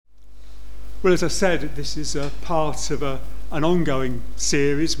Well, as I said, this is a part of an ongoing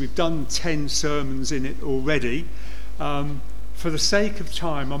series. We've done 10 sermons in it already. For the sake of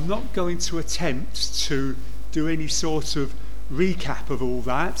time, I'm not going to attempt to do any sort of recap of all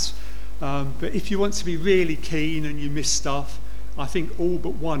that. But if you want to be really keen and you miss stuff, I think all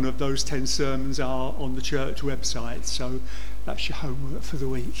but one of those 10 sermons are on the church website. So that's your homework for the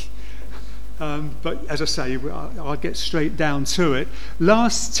week. But as I say, I'll get straight down to it.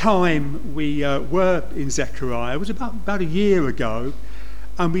 Last time we were in Zechariah was about a year ago,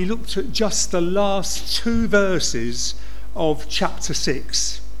 and we looked at just the last 2 verses of chapter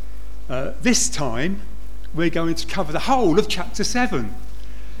 6. This time we're going to cover the whole of chapter 7.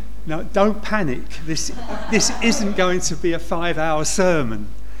 Now, don't panic. This isn't going to be a 5-hour sermon.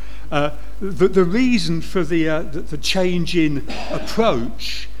 The reason for the change in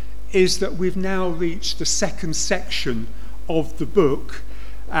approach is that we've now reached the second section of the book,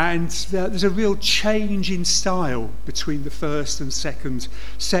 and there's a real change in style between the first and second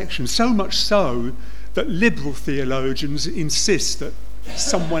section, so much so that liberal theologians insist that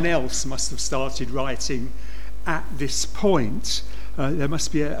someone else must have started writing at this point. There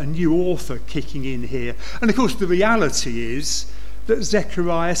must be a new author kicking in here. And of course the reality is that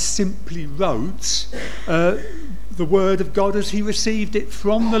Zechariah simply wrote the word of God as he received it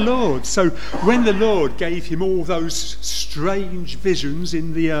from the Lord. So when the Lord gave him all those strange visions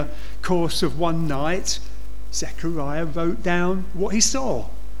in the course of one night, Zechariah wrote down what he saw.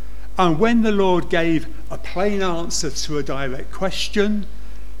 And when the Lord gave a plain answer to a direct question,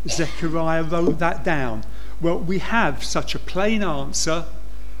 Zechariah wrote that down. Well, we have such a plain answer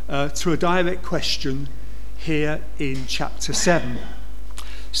to a direct question here in chapter 7.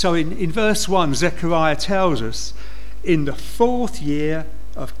 So in verse 1, Zechariah tells us, in the 4th year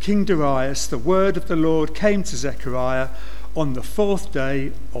of King Darius, the word of the Lord came to Zechariah on the 4th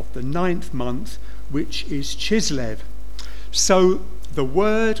day of the 9th month, which is Chislev. So the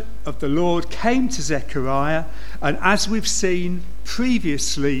word of the Lord came to Zechariah, and as we've seen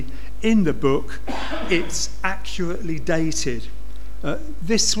previously in the book, it's accurately dated.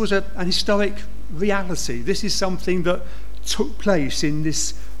 This was an historic reality. This is something that took place in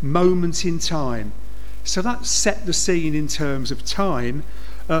this moment in time. So that set the scene in terms of time.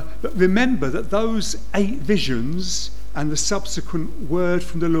 But remember that those 8 visions and the subsequent word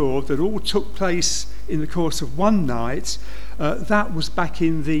from the Lord that all took place in the course of one night, that was back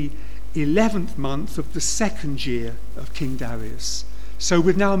in the 11th month of the 2nd year of King Darius. So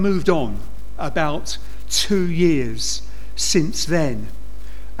we've now moved on about 2 years since then.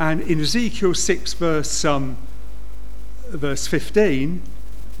 And in Ezekiel 6 verse 15,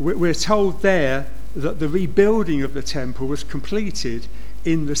 we're told there that the rebuilding of the temple was completed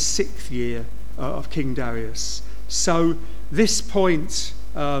in the 6th year of King Darius. So this point,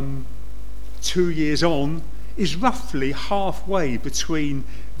 2 years on, is roughly halfway between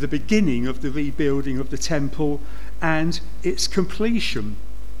the beginning of the rebuilding of the temple and its completion.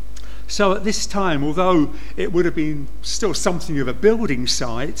 So at this time, although it would have been still something of a building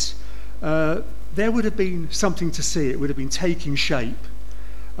site, there would have been something to see. It would have been taking shape.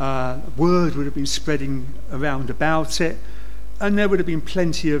 Word would have been spreading around about it, and there would have been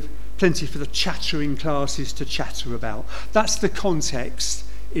plenty for the chattering classes to chatter about. That's the context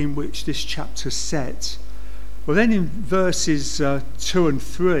in which this chapter's set. Well, then in verses 2 and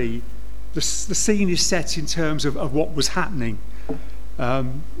 3, the scene is set in terms of what was happening.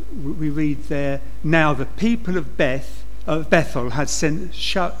 We read there, now the people of Bethel had sent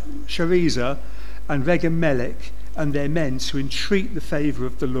Sharezer and Regem-Melech and their men to entreat the favour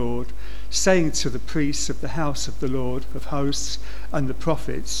of the Lord, saying to the priests of the house of the Lord of hosts and the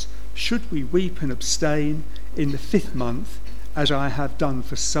prophets, should we weep and abstain in the 5th month, as I have done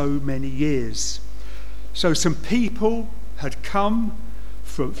for so many years? So some people had come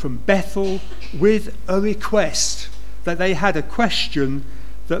from Bethel with a request, that they had a question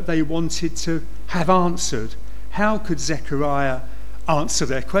that they wanted to have answered. How could Zechariah answer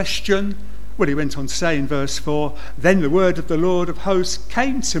their question? Well, he went on to say in verse 4, then the word of the Lord of hosts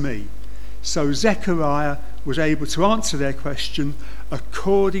came to me. So Zechariah was able to answer their question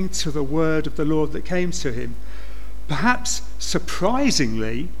according to the word of the Lord that came to him. Perhaps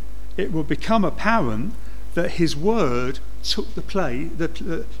surprisingly, it will become apparent that his word took the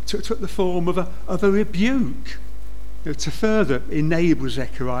form of a rebuke. To further enable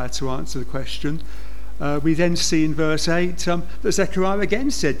Zechariah to answer the question, we then see in verse 8 that Zechariah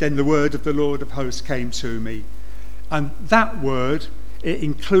again said, then the word of the Lord of hosts came to me. And that word, it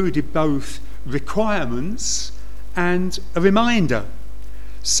included both requirements and a reminder.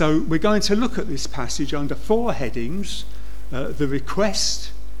 So we're going to look at this passage under 4 headings: the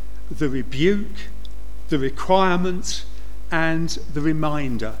request, the rebuke, the requirement, and the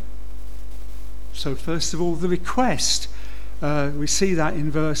reminder. So first of all, the request. We see that in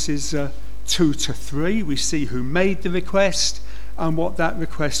verses 2 to 3. We see who made the request and what that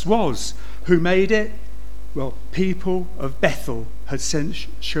request was. Who made it? Well, people of Bethel had sent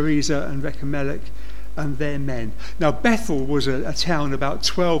Sharezer and Rechamelech and their men. Now, Bethel was a town about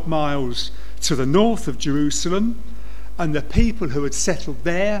 12 miles to the north of Jerusalem, and the people who had settled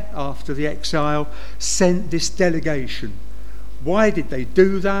there after the exile sent this delegation. Why did they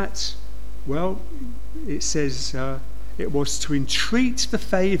do that? Well, it says it was to entreat the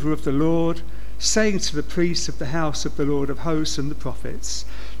favour of the Lord, saying to the priests of the house of the Lord of hosts and the prophets.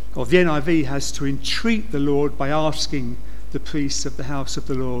 Or the NIV has to entreat the Lord by asking the priests of the house of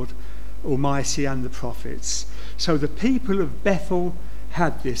the Lord Almighty and the prophets. So the people of Bethel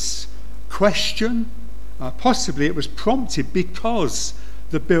had this question. Possibly it was prompted because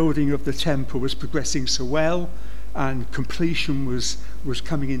the building of the temple was progressing so well and completion was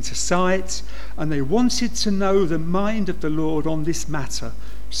coming into sight, and they wanted to know the mind of the Lord on this matter.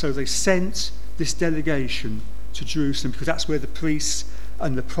 So they sent this delegation to Jerusalem, because that's where the priests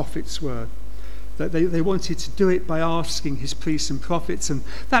and the prophets were. That they wanted to do it by asking his priests and prophets, and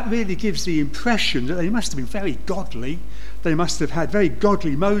that really gives the impression that they must have been very godly. They must have had very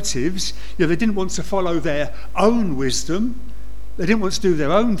godly motives. They didn't want to follow their own wisdom. They didn't want to do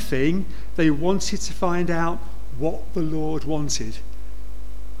their own thing. They wanted to find out what the Lord wanted.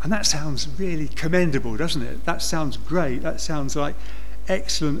 And that sounds really commendable, doesn't it? That sounds great. That sounds like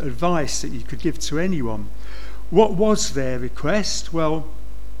excellent advice that you could give to anyone. What was their request? Well,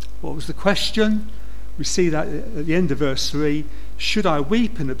 what was the question? We see that at the end of verse 3. Should I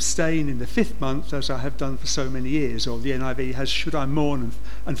weep and abstain in the 5th month, as I have done for so many years? Or the NIV has, should I mourn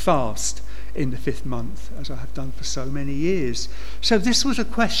and fast in the 5th month, as I have done for so many years? So this was a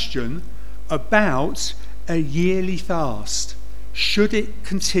question about a yearly fast. Should it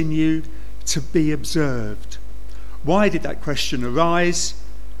continue to be observed? Why did that question arise?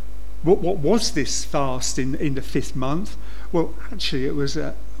 What was this fast in the 5th month? Well, actually, it was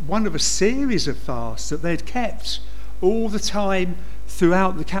one of a series of fasts that they'd kept all the time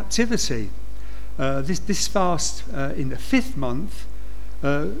throughout the captivity. This fast in the 5th month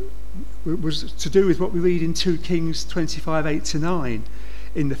was to do with what we read in 2 Kings 25, 8-9.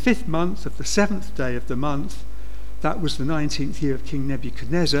 In the 5th month of the 7th day of the month, that was the 19th year of King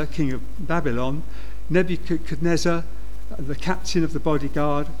Nebuchadnezzar, king of Babylon. Nebuchadnezzar, the captain of the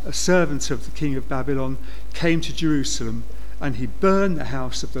bodyguard, a servant of the king of Babylon, came to Jerusalem, and he burned the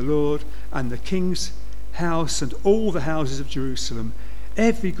house of the Lord and the king's house and all the houses of Jerusalem.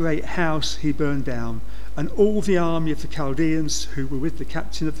 Every great house he burned down, and all the army of the Chaldeans who were with the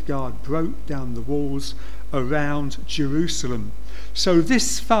captain of the guard broke down the walls around Jerusalem. So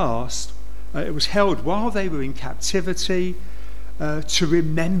this fast, it was held while they were in captivity to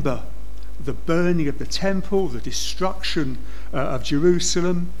remember the burning of the temple, the destruction of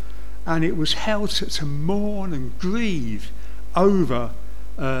Jerusalem, and it was held to mourn and grieve over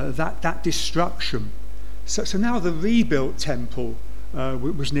that destruction. So now the rebuilt temple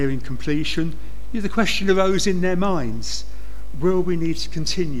was nearing completion. The question arose in their minds, will we need to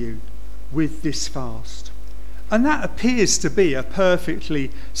continue with this fast? And that appears to be a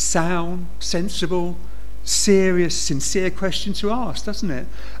perfectly sound, sensible, serious, sincere question to ask, doesn't it?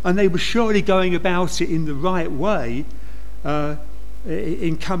 And they were surely going about it in the right way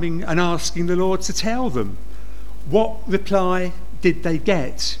in coming and asking the Lord to tell them. What reply did they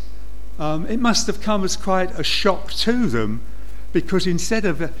get? It must have come as quite a shock to them, because instead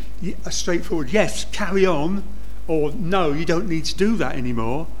of a straightforward yes, carry on, or no, you don't need to do that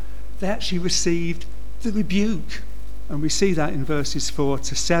anymore, they actually received the rebuke. And we see that in verses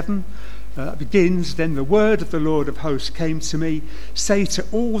 4-7. It begins, then the word of the Lord of hosts came to me, say to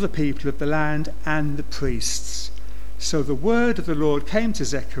all the people of the land and the priests. So the word of the Lord came to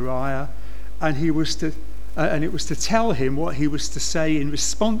Zechariah, and it was to tell him what he was to say in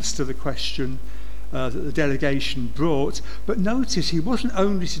response to the question that the delegation brought. But notice, he wasn't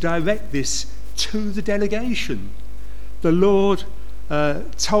only to direct this to the delegation. The Lord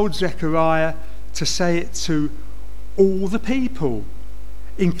told Zechariah to say it to all the people,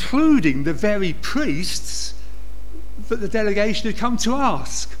 including the very priests that the delegation had come to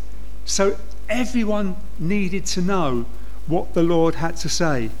ask. So everyone needed to know what the Lord had to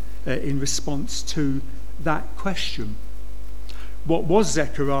say in response to that question. What was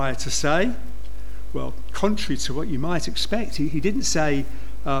Zechariah to say? Well, contrary to what you might expect, he didn't say,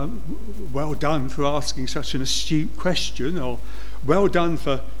 well done for asking such an astute question, or well done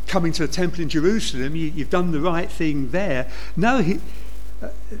for coming to the temple in Jerusalem, you've done the right thing there. No,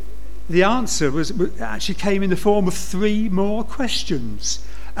 the answer actually came in the form of 3 more questions,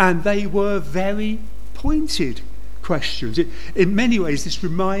 and they were very pointed questions. In many ways, this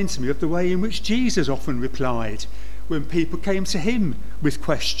reminds me of the way in which Jesus often replied when people came to him with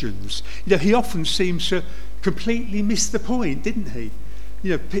questions. He often seems to completely miss the point, didn't he?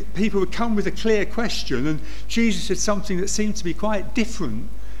 People would come with a clear question, and Jesus said something that seemed to be quite different.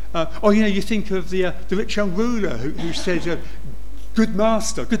 You think of the rich young ruler who said, "Good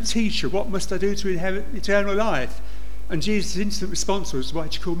master, good teacher, what must I do to inherit eternal life?" And Jesus' instant response was, "Why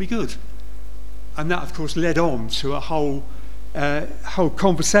do you call me good?" And that, of course, led on to a whole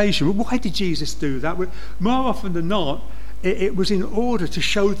conversation. Well, why did Jesus do that? Well, more often than not, it was in order to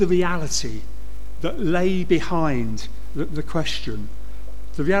show the reality that lay behind the question.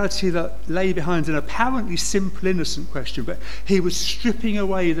 The reality that lay behind an apparently simple, innocent question, but he was stripping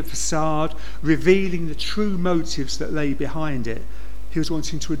away the facade, revealing the true motives that lay behind it. He was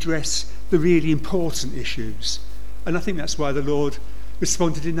wanting to address the really important issues. And I think that's why the Lord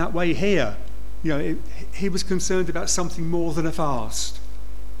responded in that way here. He was concerned about something more than a fast.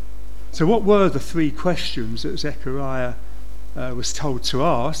 So what were the 3 questions that Zechariah was told to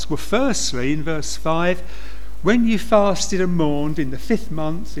ask? Well, firstly, in verse 5, when you fasted and mourned in the 5th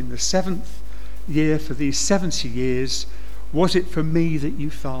month, in the 7th year for these 70 years, was it for me that you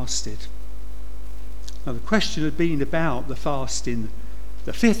fasted? Now, the question had been about the fast in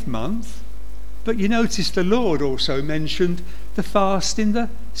the 5th month, but you notice the Lord also mentioned the fast in the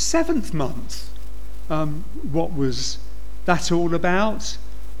 7th month. What was that all about?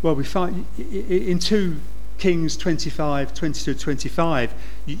 Well, we find in 2 Kings 25, 22, 25,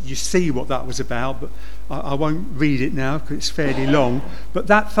 you see what that was about, but I won't read it now because it's fairly long. But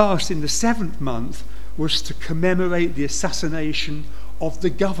that fast in the 7th month was to commemorate the assassination of the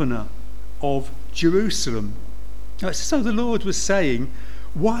governor of Jerusalem. So the Lord was saying,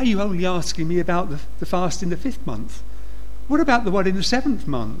 why are you only asking me about the fast in the 5th month? What about the one in the 7th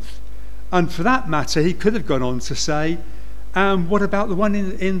month? And for that matter, he could have gone on to say, what about the one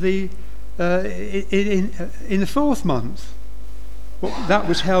in the 4th month? Well, that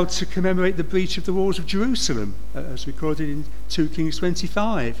was held to commemorate the breach of the walls of Jerusalem, as recorded in 2 Kings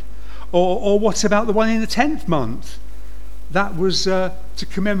 25. Or what about the one in the 10th month? That was to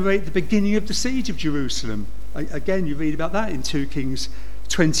commemorate the beginning of the siege of Jerusalem. Again, you read about that in 2 Kings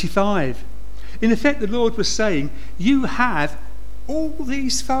 25. In effect, the Lord was saying, you have all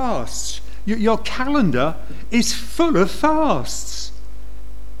these fasts. Your calendar is full of fasts.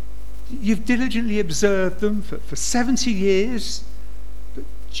 You've diligently observed them for 70 years. But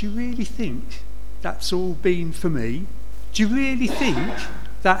do you really think that's all been for me? Do you really think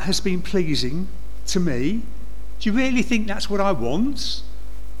that has been pleasing to me? Do you really think that's what I want?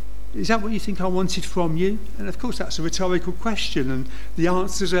 Is that what you think I wanted from you? And of course that's a rhetorical question, and the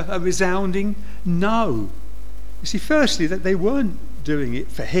answers are a resounding no. You see, firstly, that they weren't doing it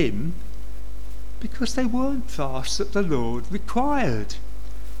for him because they weren't fasts that the Lord required.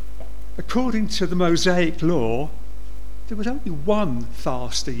 According to the Mosaic law, there was only one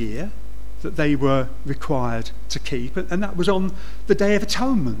fast a year that they were required to keep, and that was on the Day of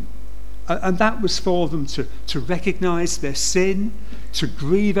Atonement. And that was for them to recognise their sin, to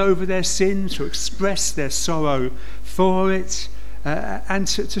grieve over their sin, to express their sorrow for it, and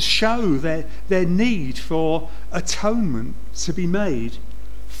to show their need for atonement to be made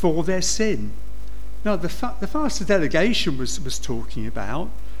for their sin. Now, the fast the delegation was talking about,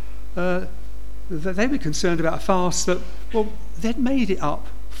 they were concerned about a fast that, well, they'd made it up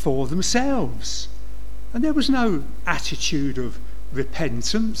for themselves. And there was no attitude of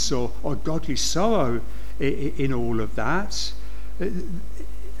repentance or godly sorrow in all of that.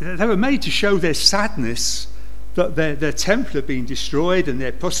 They were made to show their sadness that their temple had been destroyed and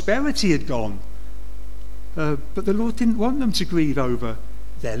their prosperity had gone. But the Lord didn't want them to grieve over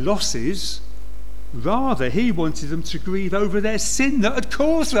their losses. Rather, he wanted them to grieve over their sin that had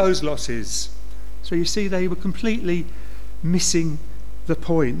caused those losses. So you see, they were completely missing the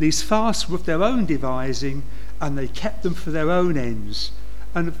point. These fasts were of their own devising, and they kept them for their own ends.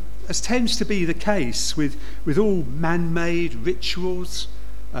 And as tends to be the case with all man-made rituals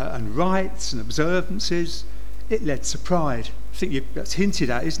and rites and observances, it led to pride. I think that's hinted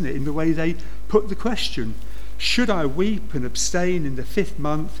at, isn't it, in the way they put the question. Should I weep and abstain in the 5th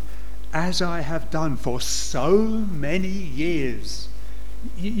month as I have done for so many years?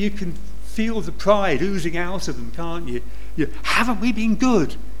 You can feel the pride oozing out of them, can't you? Haven't we been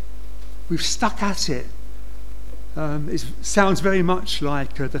good? We've stuck at it. It sounds very much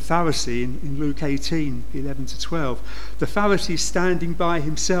like the Pharisee in Luke 18, 11 to 12. The Pharisee, standing by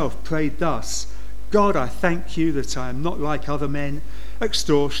himself, prayed thus: God, I thank you that I am not like other men,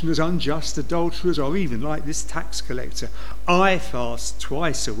 extortioners, unjust, adulterers, or even like this tax collector. I fast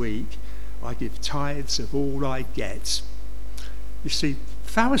twice a week. I give tithes of all I get. You see,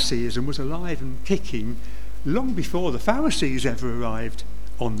 Phariseeism was alive and kicking long before the Pharisees ever arrived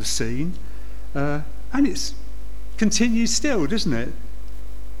on the scene. And it continues still, doesn't it?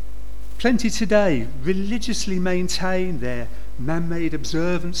 Plenty today religiously maintain their man-made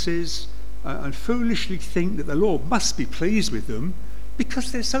observances and foolishly think that the Lord must be pleased with them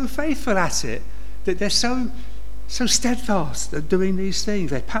because they're so faithful at it, that they're so steadfast at doing these things.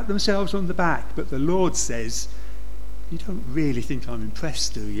 They pat themselves on the back, but the Lord says, you don't really think I'm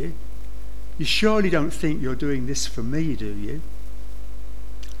impressed, do you? You surely don't think you're doing this for me, do you?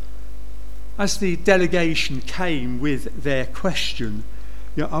 As the delegation came with their question,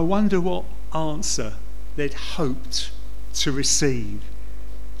 I wonder what answer they'd hoped to receive.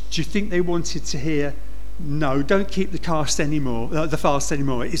 Do you think they wanted to hear, no, don't keep the fast anymore,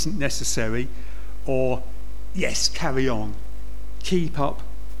 it isn't necessary, or yes, carry on, keep up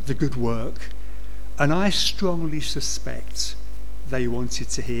the good work? And I strongly suspect they wanted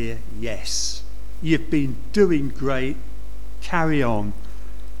to hear, yes, you've been doing great, carry on.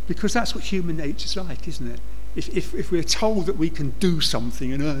 Because that's what human nature's like, isn't it? If we're told that we can do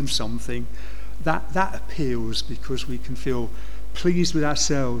something and earn something, that appeals because we can feel pleased with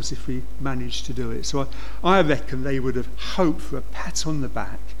ourselves if we manage to do it. So I reckon they would have hoped for a pat on the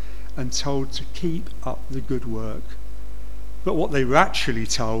back and told to keep up the good work. But what they were actually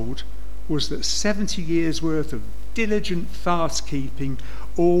told was that 70 years worth of diligent fast keeping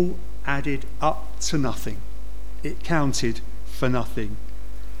all added up to nothing. It counted for nothing.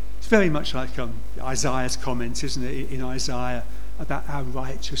 It's very much like Isaiah's comment, isn't it, in Isaiah, about our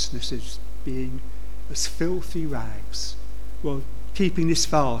righteousness as being as filthy rags. Well, keeping this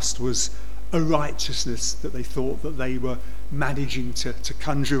fast was a righteousness that they thought that they were managing to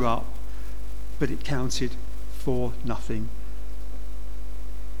conjure up, but it counted for nothing.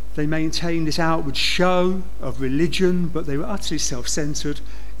 They maintained this outward show of religion, but they were utterly self-centred.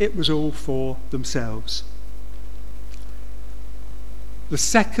 It was all for themselves. The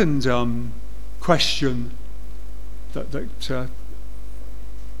second question the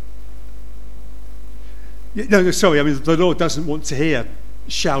Lord doesn't want to hear,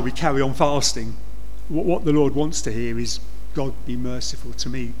 shall we carry on fasting? What the Lord wants to hear is, God, be merciful to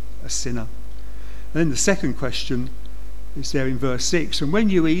me, a sinner. And then the second question is there in verse 6, and when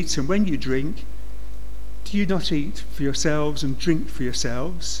you eat and when you drink, do you not eat for yourselves and drink for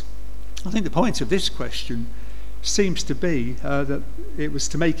yourselves? I think the point of this question seems to be that it was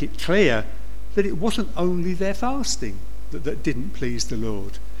to make it clear that it wasn't only their fasting that didn't please the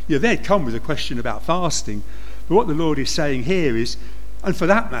Lord. They'd come with a question about fasting, but what the Lord is saying here is, and for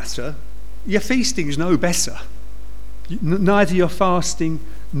that matter, your feasting is no better. Neither your fasting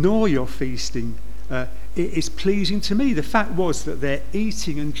nor your feasting is pleasing to me. The fact was that their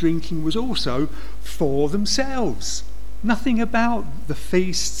eating and drinking was also for themselves. Nothing about the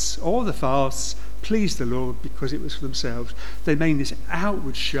feasts or the fasts pleased the Lord because it was for themselves. They made this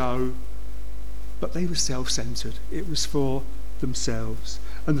outward show, but they were self-centred. It was for themselves.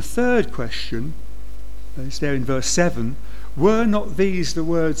 And the third question is there in verse 7. Were not these the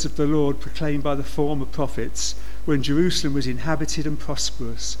words of the Lord proclaimed by the former prophets when Jerusalem was inhabited and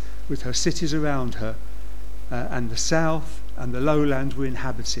prosperous, with her cities around her, and the south and the lowland were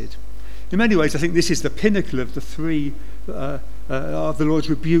inhabited? In many ways, I think this is the pinnacle of the three of the Lord's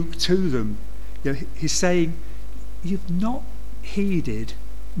rebuke to them. He's saying, you've not heeded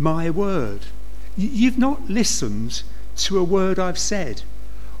my word. You've not listened to a word I've said.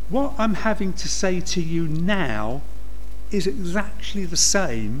 What I'm having to say to you now is exactly the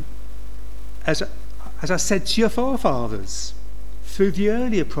same as I said to your forefathers through the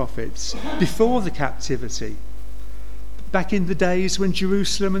earlier prophets before the captivity, back in the days when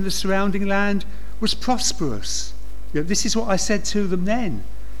Jerusalem and the surrounding land was prosperous. This is what I said to them then.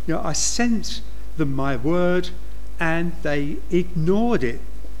 I sent them my word and they ignored it.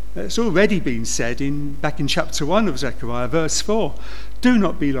 It's already been said back in chapter 1 of Zechariah, verse 4. Do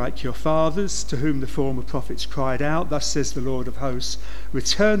not be like your fathers, to whom the former prophets cried out, thus says the Lord of hosts,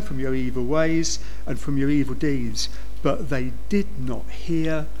 return from your evil ways and from your evil deeds. But they did not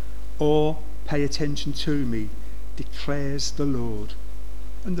hear or pay attention to me, declares the Lord.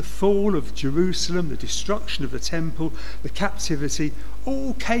 And the fall of Jerusalem, the destruction of the temple, the captivity,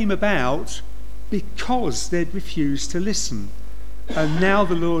 all came about because they'd refused to listen. And now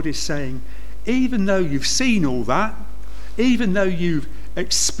the Lord is saying, even though you've seen all that, even though you've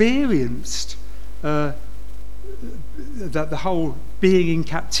experienced the whole being in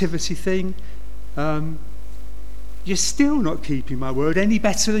captivity thing, you're still not keeping my word any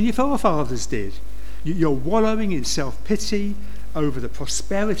better than your forefathers did. You're wallowing in self-pity over the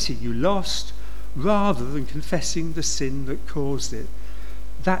prosperity you lost, rather than confessing the sin that caused it.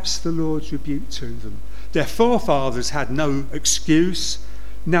 That's the Lord's rebuke to them. Their forefathers had no excuse.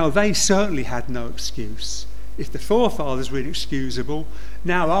 Now they certainly had no excuse. If the forefathers were inexcusable,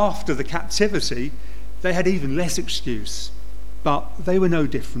 now after the captivity, they had even less excuse. But they were no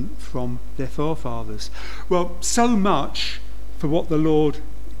different from their forefathers. Well, so much for what the Lord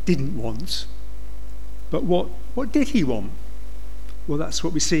didn't want. But what did he want? Well, that's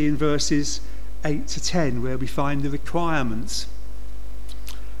what we see in verses 8 to 10, where we find the requirements.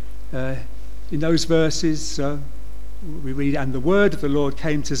 In those verses, we read, "And the word of the Lord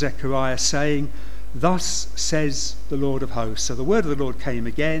came to Zechariah, saying, Thus says the Lord of hosts." So the word of the Lord came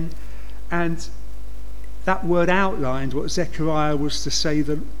again, and that word outlined what Zechariah was to say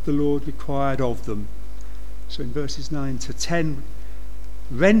that the Lord required of them. So in verses 9 to 10,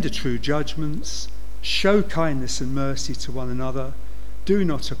 "Render true judgments, show kindness and mercy to one another, do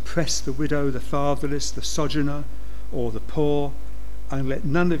not oppress the widow, the fatherless, the sojourner, or the poor, and let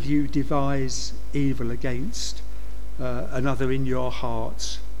none of you devise evil against another in your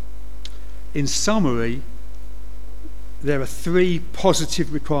hearts." In summary, there are three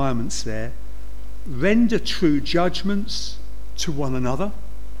positive requirements there. Render true judgments to one another,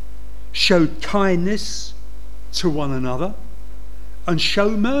 show kindness to one another, and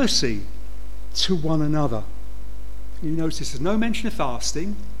show mercy to one another. You notice there's no mention of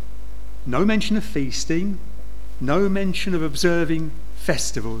fasting, no mention of feasting, no mention of observing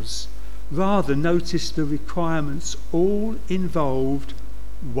festivals. Rather, notice the requirements all involved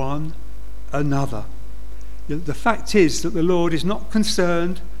one another. The fact is that the Lord is not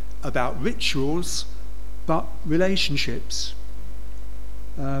concerned about rituals, but relationships.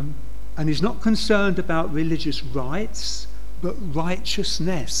 And he's not concerned about religious rites, but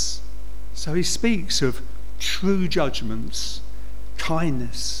righteousness. So he speaks of true judgments,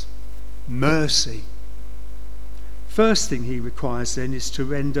 kindness, mercy. First thing he requires then is to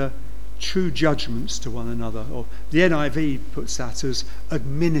render true judgments to one another, or the NIV puts that as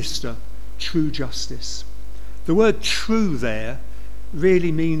administer true justice. The word true there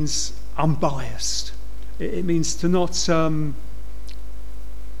really means unbiased. It means to not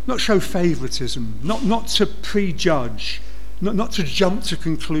show favouritism, not to prejudge, not to jump to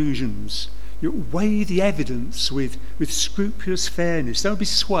conclusions. You weigh the evidence with scrupulous fairness. Don't be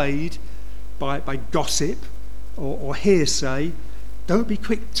swayed by gossip or hearsay. Don't be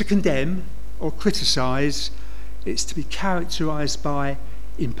quick to condemn or criticise. It's to be characterised by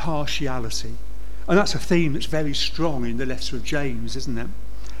impartiality. And that's a theme that's very strong in the letter of James, isn't it?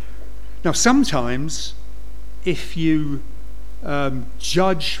 Now, sometimes if you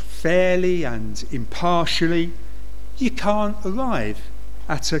judge fairly and impartially, you can't arrive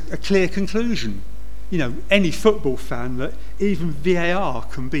at a clear conclusion. You know, any football fan, that even VAR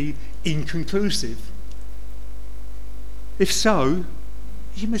can be inconclusive. If so,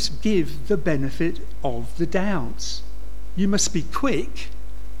 you must give the benefit of the doubt. You must be quick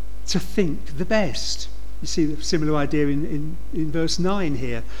to think the best. You see the similar idea in verse 9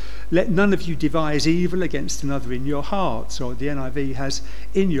 here. "Let none of you devise evil against another in your hearts," or the NIV has,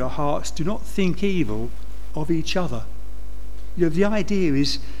 "in your hearts do not think evil of each other." You know, the idea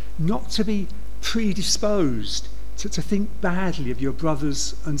is not to be predisposed to think badly of your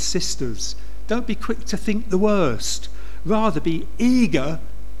brothers and sisters. Don't be quick to think the worst. Rather, be eager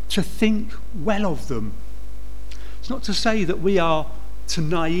to think well of them. It's not to say that we are to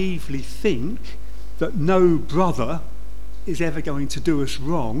naively think that no brother is ever going to do us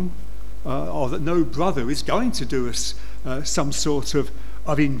wrong, or that no brother is going to do us some sort of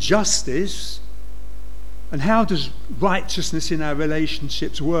injustice. And how does righteousness in our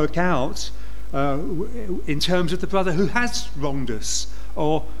relationships work out in terms of the brother who has wronged us,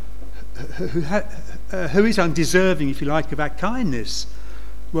 or who is undeserving, if you like, of our kindness?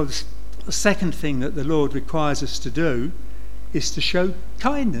 Well, the second thing that the Lord requires us to do is to show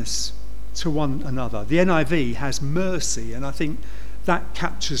kindness to one another. The NIV has mercy, and I think that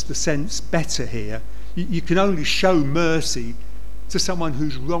captures the sense better here. You can only show mercy to someone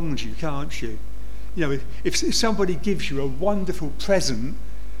who's wronged you, can't you? You know, if somebody gives you a wonderful present,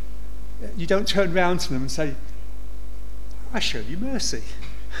 you don't turn round to them and say, "I show you mercy."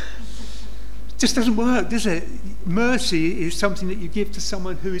 It just doesn't work, does it? Mercy is something that you give to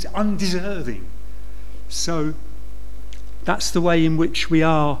someone who is undeserving. So that's the way in which we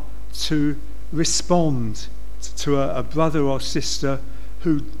are to respond to a brother or sister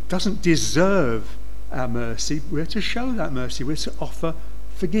who doesn't deserve our mercy. We're to show that mercy. We're to offer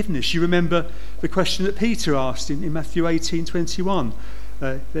forgiveness. You remember the question that Peter asked in Matthew 18:21.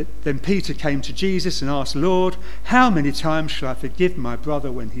 Then Peter came to Jesus and asked, "Lord, how many times shall I forgive my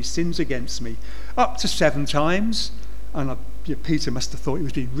brother when he sins against me? Up to 7 times?" And Peter must have thought he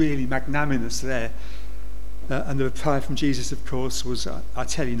was being really magnanimous there. And the reply from Jesus, of course, was, "I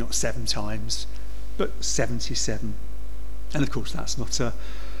tell you, not 7 times, but 77. And of course, that's not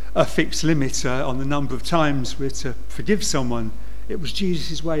a fixed limit on the number of times we're to forgive someone. It was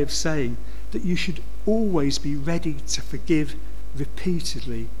Jesus' way of saying that you should always be ready to forgive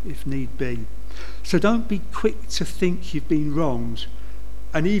repeatedly if need be. So don't be quick to think you've been wronged.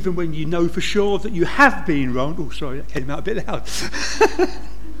 And even when you know for sure that you have been wronged, oh sorry, that came out a bit loud.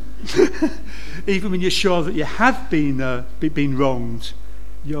 Even when you're sure that you have been wronged,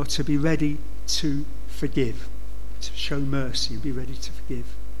 you're to be ready to forgive, to show mercy and be ready to forgive.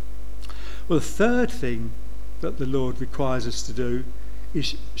 Well, the third thing that the Lord requires us to do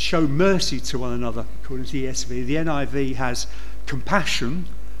is show mercy to one another, according to the ESV. The NIV has compassion,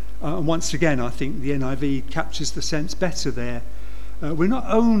 and once again I think the NIV captures the sense better there. We're not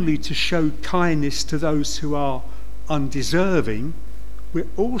only to show kindness to those who are undeserving, we're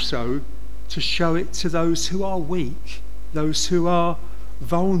also to show it to those who are weak, those who are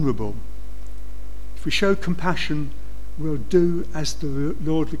vulnerable. If we show compassion, we'll do as the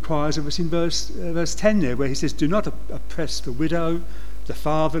Lord requires of us in verse 10 there, where he says, "Do not oppress the widow, the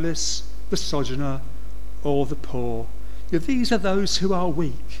fatherless, the sojourner, or the poor." These are those who are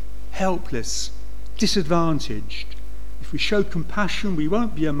weak, helpless, disadvantaged. If we show compassion, we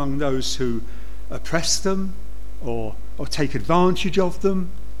won't be among those who oppress them or take advantage of them.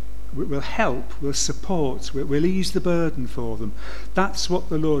 We'll help, we'll support, we'll ease the burden for them. That's what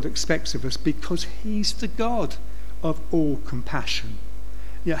the Lord expects of us, because he's the God of all compassion.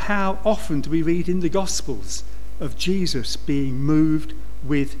 How often do we read in the Gospels of Jesus being moved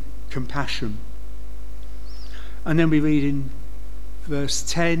with compassion? And then we read in verse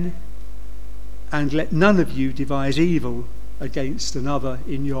 10, "And let none of you devise evil against another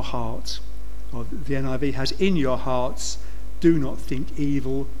in your heart." Or the NIV has, "In your hearts do not think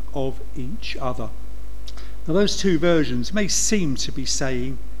evil of each other." Now those two versions may seem to be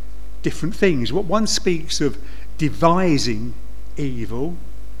saying different things. One speaks of devising evil,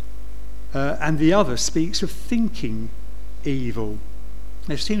 and the other speaks of thinking evil.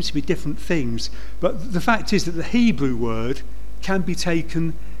 There seems to be different things, but the fact is that the Hebrew word can be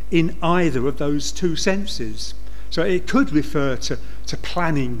taken in either of those two senses. So it could refer to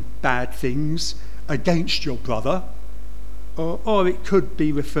planning bad things against your brother, or it could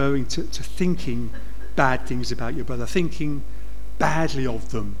be referring to thinking bad things about your brother, thinking badly of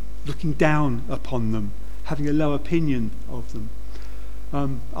them, looking down upon them, having a low opinion of them.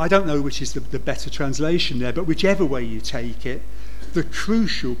 I don't know which is the better translation there, but whichever way you take it, the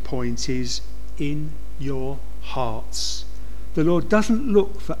crucial point is in your hearts. The Lord doesn't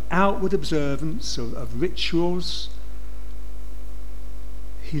look for outward observance of rituals.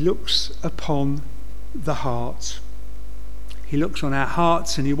 He looks upon the heart. He looks on our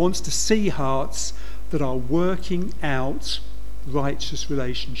hearts, and he wants to see hearts that are working out righteous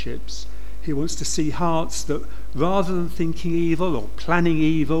relationships. He wants to see hearts that, rather than thinking evil or planning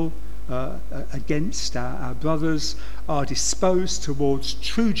evil against our brothers, are disposed towards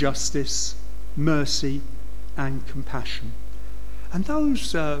true justice, mercy and compassion. And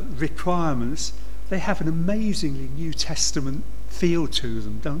those requirements, they have an amazingly New Testament feel to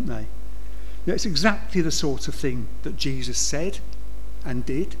them, don't they? It's exactly the sort of thing that Jesus said and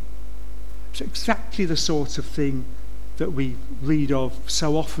did. It's exactly the sort of thing that we read of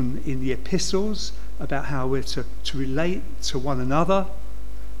so often in the epistles about how we're to relate to one another.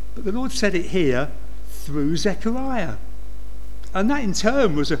 But the Lord said it here through Zechariah. And that in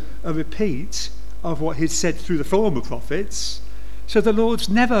turn was a repeat of what he'd said through the former prophets. So the Lord's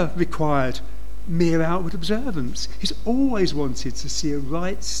never required mere outward observance. He's always wanted to see a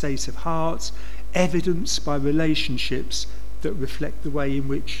right state of heart, evidenced by relationships that reflect the way in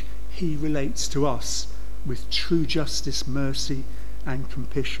which he relates to us with true justice, mercy and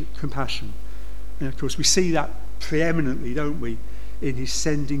compassion. And of course we see that preeminently, don't we, in his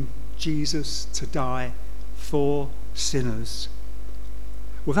sending Jesus to die for sinners.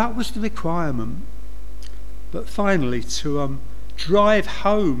 Well, that was the requirement. But finally, to drive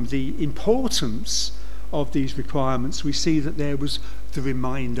home the importance of these requirements, we see that there was the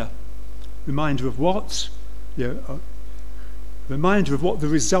reminder. Reminder of what? Reminder of what the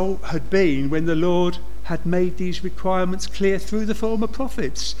result had been when the Lord had made these requirements clear through the former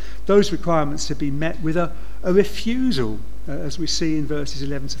prophets. Those requirements had been met with a refusal, as we see in verses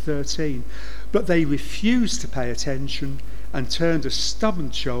 11 to 13. But they refused to pay attention, and turned a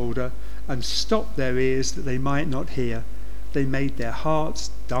stubborn shoulder and stopped their ears that they might not hear. They made their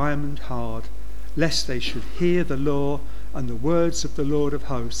hearts diamond hard, lest they should hear the law and the words of the Lord of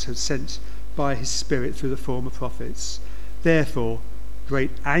hosts had sent by his Spirit through the former prophets. Therefore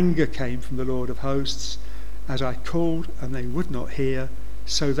great anger came from the Lord of hosts, as I called and they would not hear,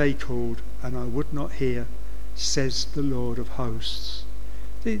 so they called and I would not hear, says the Lord of hosts.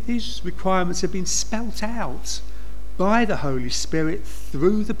 These requirements have been spelt out by the Holy Spirit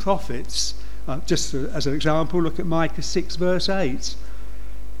through the prophets. Just as an example, look at Micah 6 verse 8.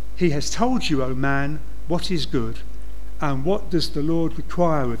 He has told you, O man, what is good, and what does the Lord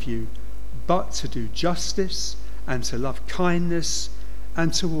require of you, but to do justice and to love kindness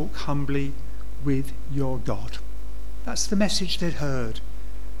and to walk humbly with your God. That's the message they'd heard.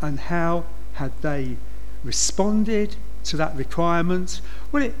 And how had they responded to that requirement?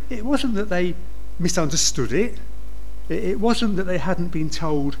 Well, it wasn't that they misunderstood it. It wasn't that they hadn't been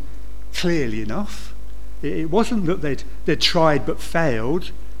told clearly enough. It wasn't that they'd tried but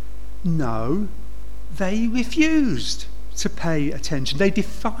failed. No, they refused to pay attention. They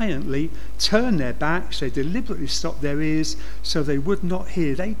defiantly turned their backs. They deliberately stopped their ears so they would not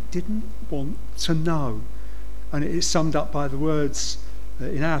hear. They didn't want to know. And it is summed up by the words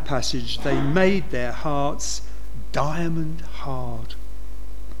in our passage, they made their hearts diamond hard.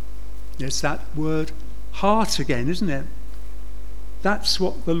 It's that word heart again, isn't it? That's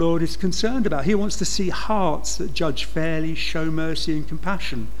what the Lord is concerned about. He wants to see hearts that judge fairly, show mercy and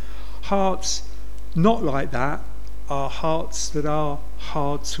compassion. Hearts not like that are hearts that are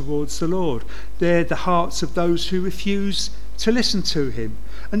hard towards the Lord. They're the hearts of those who refuse to listen to him.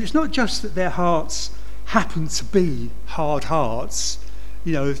 And it's not just that their hearts happen to be hard hearts.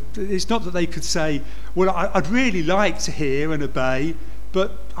 You know, it's not that they could say, well, I'd really like to hear and obey,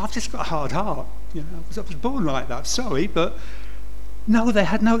 but I've just got a hard heart. You know, I was born like that, sorry, but no, they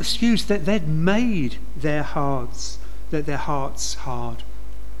had no excuse. That they'd made their hearts hard.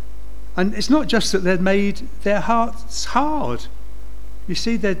 And it's not just that they'd made their hearts hard. You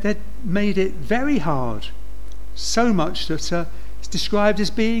see, they'd made it very hard, so much that it's described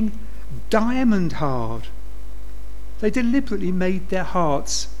as being diamond hard. They deliberately made their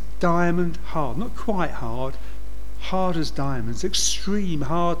hearts diamond hard, not quite hard as diamonds, extreme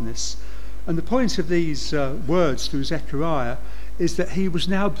hardness. And the point of these words through Zechariah is that he was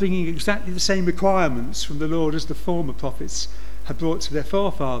now bringing exactly the same requirements from the Lord as the former prophets had brought to their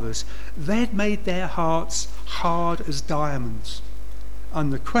forefathers. They'd made their hearts hard as diamonds.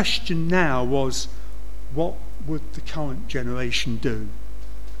 And the question now was, what would the current generation do?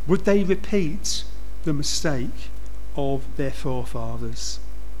 Would they repeat the mistake of their forefathers?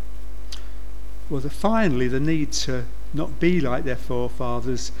 Well, finally, the need to not be like their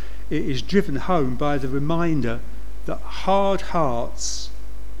forefathers is driven home by the reminder that hard hearts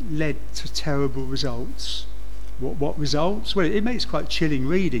led to terrible results. What results? Well, it makes quite chilling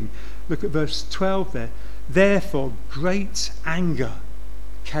reading. Look at verse 12 there. Therefore, great anger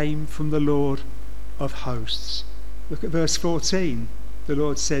came from the Lord of hosts. Look at verse 14. The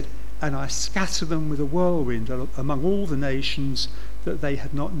Lord said, and I scatter them with a whirlwind among all the nations that they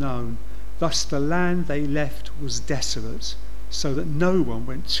had not known. Thus the land they left was desolate, so that no one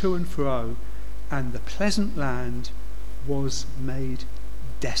went to and fro, and the pleasant land was made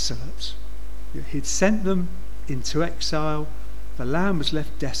desolate. He'd sent them into exile. The land was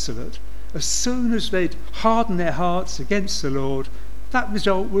left desolate. As soon as they'd hardened their hearts against the Lord, that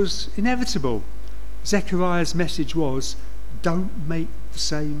result was inevitable. Zechariah's message was, don't make the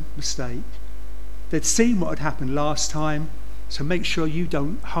same mistake. They'd seen what had happened last time, so make sure you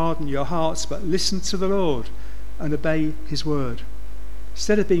don't harden your hearts, but listen to the Lord and obey his word.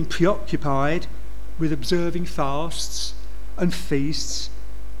 Instead of being preoccupied with observing fasts and feasts,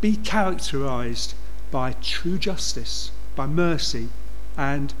 be characterized by true justice, by mercy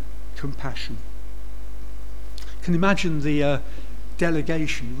and compassion. You can imagine the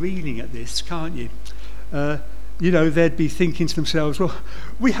delegation reeling at this, can't you? They'd be thinking to themselves, well,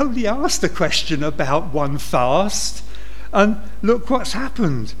 we only asked a question about one fast, and look what's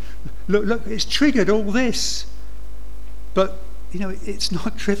happened. Look, it's triggered all this. But, it's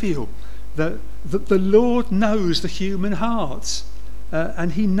not trivial. The Lord knows the human heart,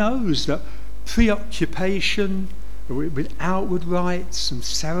 and he knows that preoccupation with outward rites and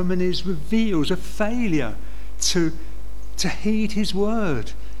ceremonies reveals a failure to heed his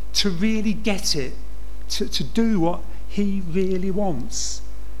word, to really get it, to do what he really wants.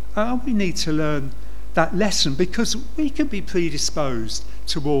 And we need to learn that lesson, because we can be predisposed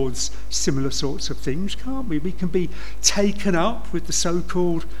towards similar sorts of things, can't we? We can be taken up with the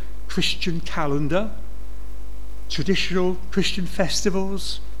so-called Christian calendar. traditional Christian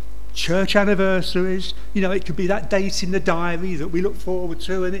festivals, church anniversaries. It could be that date in the diary that we look forward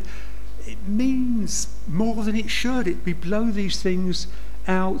to, and it means more than it should. We blow these things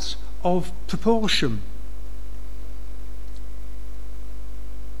out of proportion.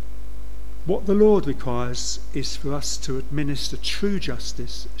 What the Lord requires is for us to administer true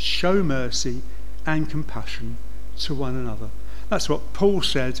justice, show mercy and compassion to one another. That's what Paul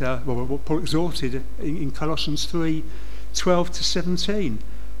said, what Paul exhorted in Colossians 3:12-17.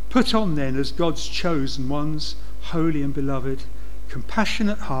 Put on then as God's chosen ones, holy and beloved,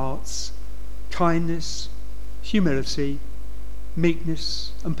 compassionate hearts, kindness, humility,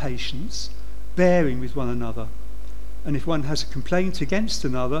 meekness and patience, bearing with one another. And if one has a complaint against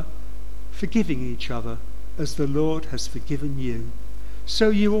another, forgiving each other as the Lord has forgiven you. So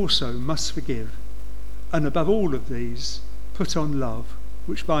you also must forgive. And above all of these, put on love,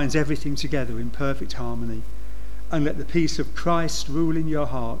 which binds everything together in perfect harmony. And let the peace of Christ rule in your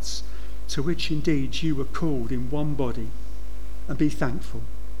hearts, to which indeed you were called in one body. And be thankful.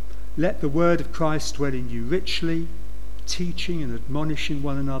 Let the word of Christ dwell in you richly, teaching and admonishing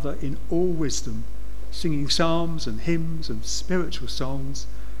one another in all wisdom, singing psalms and hymns and spiritual songs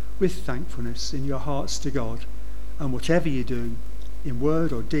with thankfulness in your hearts to God. And whatever you do, in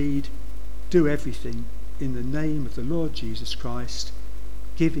word or deed, do everything in the name of the Lord Jesus Christ,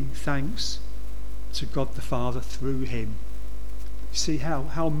 giving thanks to God the Father through him. You see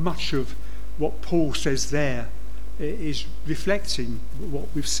how much of what Paul says there is reflecting what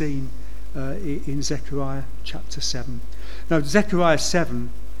we've seen in Zechariah chapter 7. Now, Zechariah 7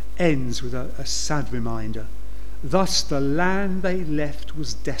 ends with a sad reminder. Thus the land they left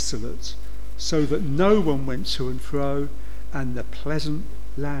was desolate, so that no one went to and fro, and the pleasant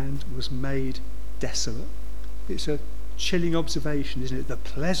land was made desolate. It's a chilling observation, isn't it? The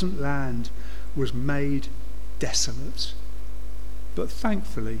pleasant land was made desolate. But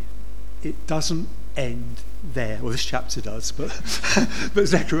thankfully, it doesn't end there. Well, this chapter does, but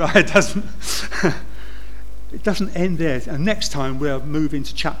Zechariah doesn't. It doesn't end there. And next time we'll move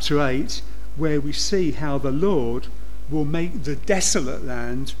into chapter 8, where we see how the Lord will make the desolate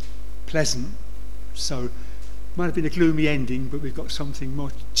land pleasant. So it might have been a gloomy ending, but we've got something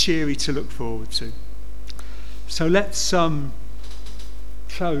more cheery to look forward to. So let's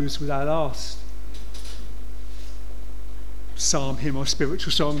close with our last psalm, hymn or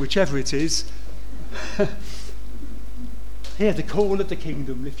spiritual song, whichever it is. Hear the call of the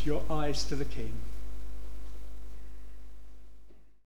kingdom, lift your eyes to the King.